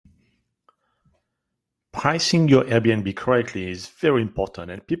pricing your Airbnb correctly is very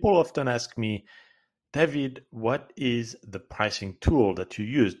important. And people often ask me, David, what is the pricing tool that you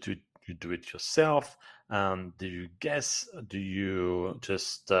use? Do you do it yourself? Do you guess? Do you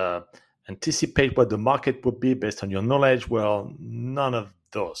just anticipate what the market would be based on your knowledge? Well, none of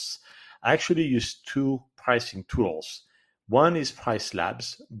those. I actually use two pricing tools. One is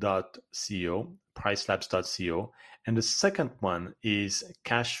pricelabs.co, and the second one is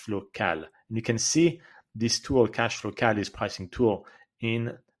Cashflow Cal. And you can see this tool, Cashflow Cal, is pricing tool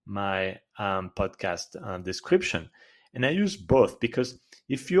in my podcast description. And I use both because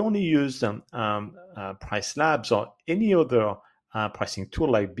if you only use Price Labs or any other pricing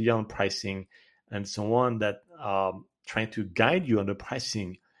tool like Beyond Pricing and so on that trying to guide you on the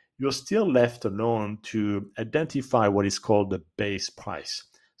pricing, you're still left alone to identify what is called the base price.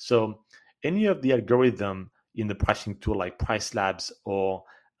 So any of the algorithm in the pricing tool like Price Labs or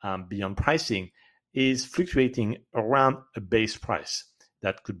Beyond Pricing is fluctuating around a base price.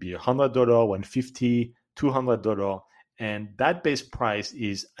 That could be $100, $150, $200, and that base price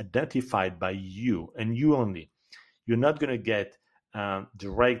is identified by you and you only. You're not going to get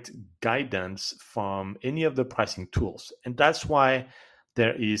direct guidance from any of the pricing tools. And that's why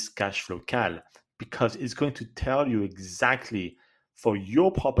there is Cashflow Cal, because it's going to tell you exactly for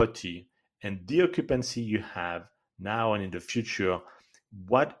your property and the occupancy you have now and in the future,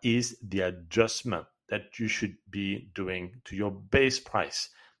 what is the adjustment that you should be doing to your base price.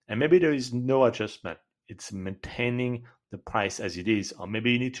 And maybe there is no adjustment. It's maintaining the price as it is, or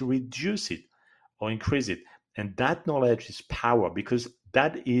maybe you need to reduce it or increase it. And that knowledge is power, because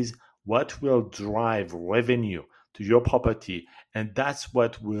that is what will drive revenue to your property. And that's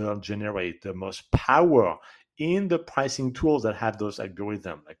what will generate the most power in the pricing tools that have those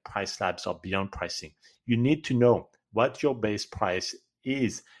algorithms like Price Labs or Beyond Pricing. You need to know what your base price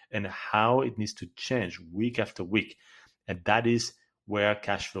is and how it needs to change week after week. And that is where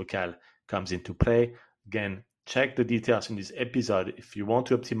Cashflow Cal comes into play. Again, check the details in this episode if you want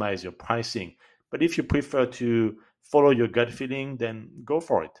to optimize your pricing. But if you prefer to follow your gut feeling, then go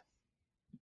for it.